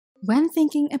When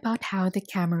thinking about how the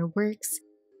camera works,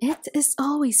 it is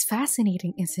always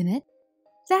fascinating, isn't it?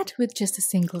 That with just a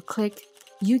single click,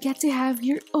 you get to have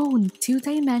your own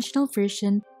two-dimensional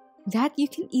version that you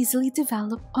can easily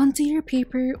develop onto your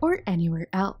paper or anywhere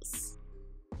else.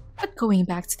 But going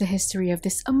back to the history of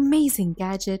this amazing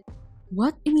gadget,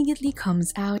 what immediately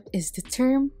comes out is the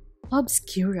term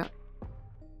Obscura.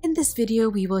 In this video,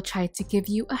 we will try to give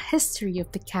you a history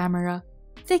of the camera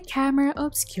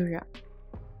Obscura.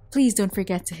 Please don't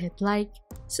forget to hit like,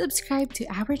 subscribe to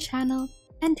our channel,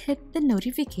 and hit the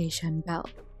notification bell.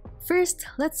 First,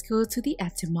 let's go to the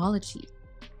etymology.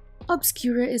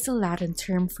 Obscura is a Latin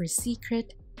term for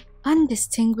secret,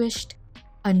 undistinguished,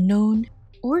 unknown,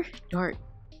 or dark.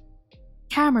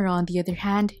 Camera, on the other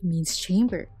hand, means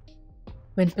chamber.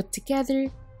 When put together,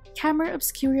 camera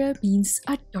obscura means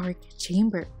a dark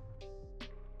chamber.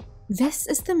 This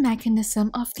is the mechanism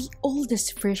of the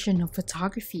oldest version of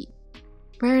photography,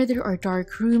 where there are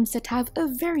dark rooms that have a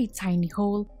very tiny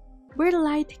hole where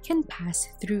light can pass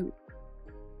through.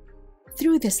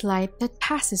 Through this light that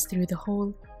passes through the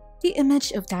hole, the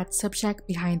image of that subject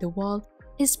behind the wall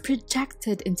is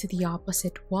projected into the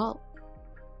opposite wall.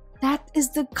 That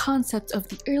is the concept of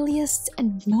the earliest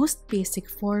and most basic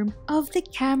form of the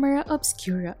camera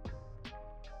obscura.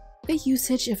 The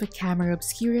usage of a camera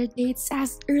obscura dates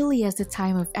as early as the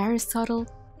time of Aristotle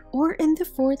or in the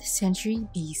 4th century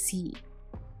BC.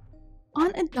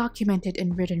 On a documented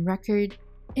and written record,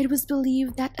 it was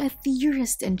believed that a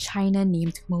theorist in China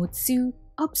named Mo Tzu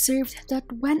observed that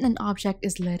when an object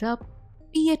is lit up,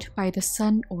 be it by the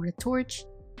sun or a torch,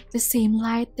 the same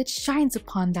light that shines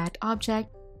upon that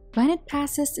object when it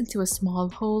passes into a small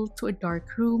hole to a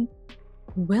dark room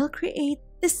will create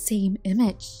the same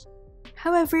image,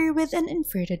 however with an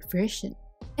inverted version.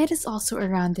 It is also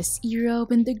around this era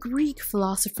when the Greek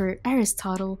philosopher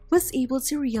Aristotle was able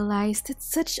to realize that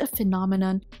such a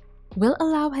phenomenon will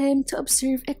allow him to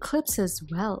observe eclipses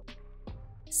well.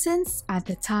 Since, at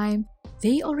the time,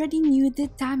 they already knew the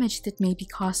damage that may be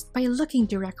caused by looking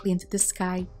directly into the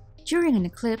sky during an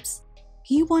eclipse,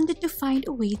 he wanted to find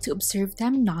a way to observe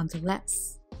them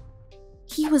nonetheless.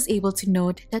 He was able to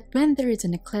note that when there is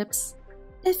an eclipse,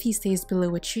 if he stays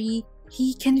below a tree,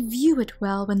 he can view it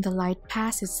well when the light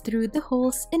passes through the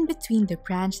holes in between the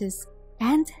branches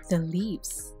and the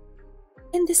leaves.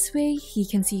 In this way, he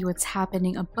can see what's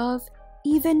happening above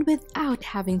even without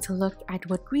having to look at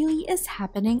what really is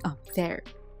happening up there.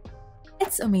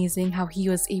 It's amazing how he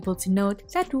was able to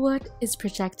note that what is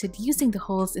projected using the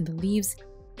holes in the leaves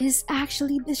is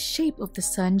actually the shape of the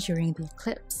sun during the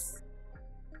eclipse.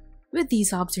 With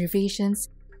these observations,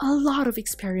 a lot of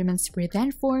experiments were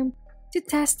then formed to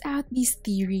test out these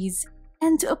theories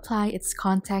and to apply its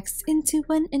context into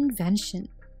an invention.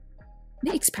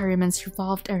 The experiments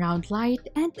revolved around light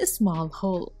and a small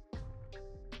hole.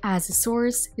 As a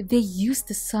source, they used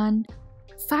the sun,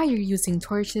 fire using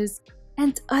torches,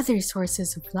 and other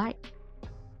sources of light.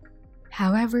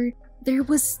 However, there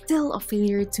was still a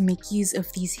failure to make use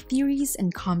of these theories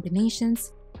and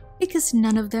combinations because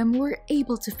none of them were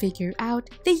able to figure out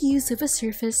the use of a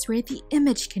surface where the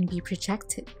image can be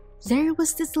projected. There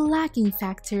was this lacking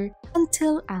factor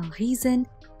until Alhazen,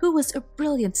 who was a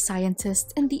brilliant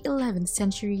scientist in the 11th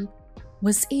century,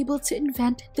 was able to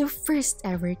invent the first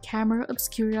ever camera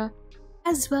obscura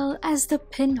as well as the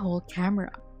pinhole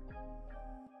camera.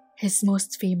 His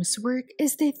most famous work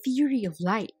is the theory of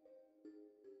light.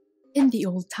 In the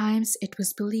old times, it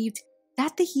was believed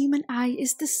that the human eye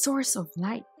is the source of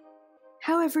light.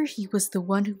 However, he was the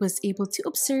one who was able to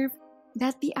observe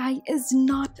that the eye is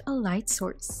not a light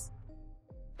source.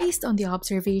 Based on the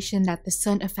observation that the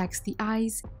sun affects the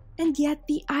eyes, and yet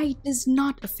the eye does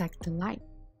not affect the light.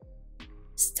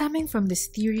 Stemming from this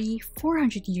theory,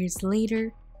 400 years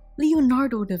later,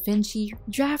 Leonardo da Vinci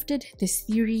drafted this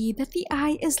theory that the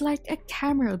eye is like a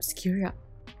camera obscura.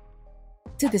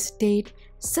 To this date,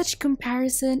 such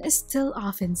comparison is still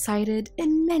often cited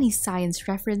in many science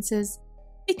references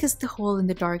because the hole in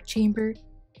the dark chamber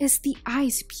is the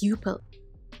eye's pupil,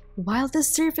 while the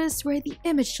surface where the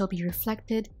image shall be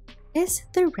reflected is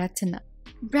the retina.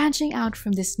 Branching out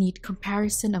from this neat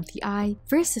comparison of the eye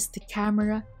versus the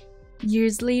camera,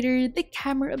 years later, the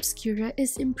camera obscura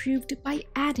is improved by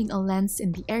adding a lens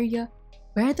in the area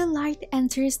where the light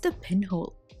enters the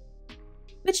pinhole.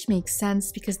 Which makes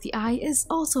sense because the eye is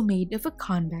also made of a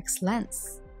convex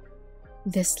lens.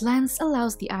 This lens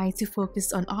allows the eye to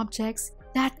focus on objects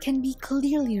that can be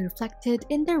clearly reflected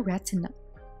in the retina.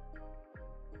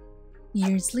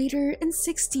 Years later, in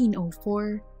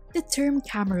 1604, the term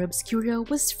camera obscura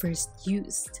was first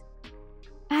used.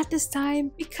 At this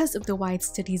time, because of the wide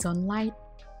studies on light,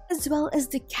 as well as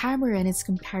the camera and its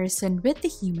comparison with the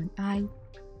human eye,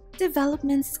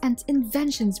 developments and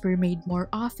inventions were made more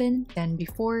often than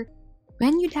before,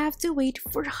 when you'd have to wait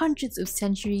for hundreds of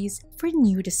centuries for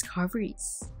new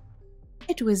discoveries.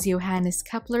 It was Johannes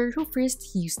Kepler who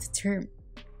first used the term.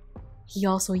 He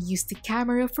also used the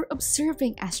camera for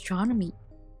observing astronomy.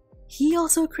 He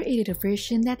also created a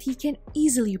version that he can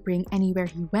easily bring anywhere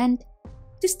he went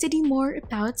to study more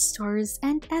about stars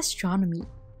and astronomy.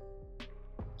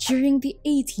 During the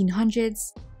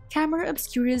 1800s, camera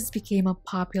obscuras became a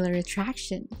popular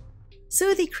attraction,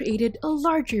 so they created a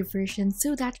larger version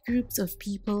so that groups of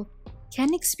people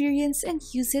can experience and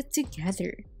use it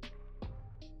together.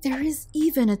 There is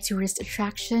even a tourist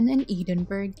attraction in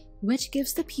Edinburgh which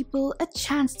gives the people a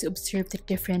chance to observe the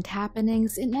different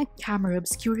happenings in a camera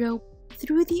obscura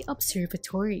through the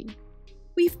observatory.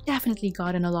 We've definitely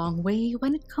gotten a long way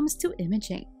when it comes to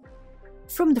imaging.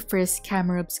 From the first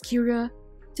camera obscura,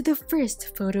 to the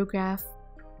first photograph,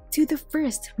 to the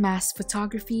first mass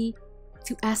photography,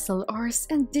 to SLRs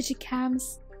and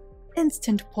digicams,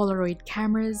 instant Polaroid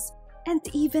cameras, and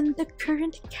even the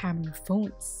current camera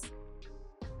phones.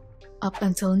 Up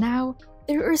until now,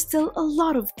 there are still a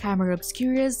lot of camera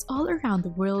obscuras all around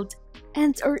the world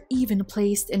and are even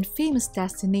placed in famous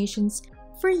destinations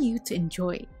for you to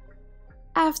enjoy.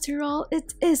 After all,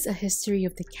 it is a history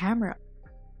of the camera.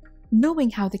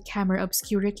 Knowing how the camera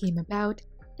obscura came about,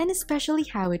 and especially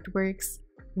how it works,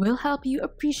 will help you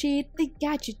appreciate the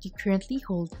gadget you currently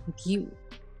hold with you.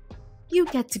 You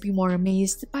get to be more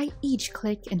amazed by each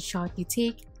click and shot you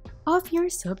take of your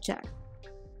subject.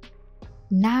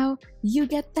 Now, you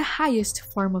get the highest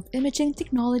form of imaging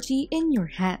technology in your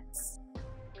hands.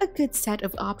 A good set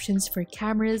of options for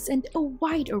cameras and a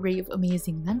wide array of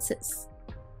amazing lenses.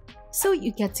 So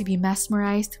you get to be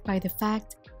mesmerized by the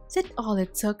fact that all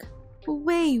it took,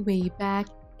 way back,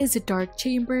 is a dark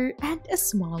chamber and a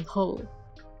small hole.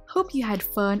 Hope you had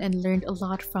fun and learned a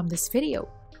lot from this video.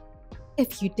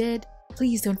 If you did,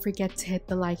 please don't forget to hit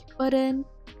the like button.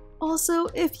 Also,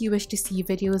 if you wish to see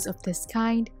videos of this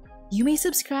kind, you may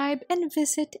subscribe and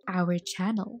visit our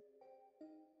channel.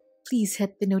 Please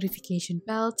hit the notification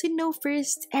bell to know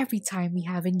first every time we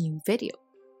have a new video.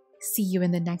 See you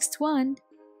in the next one.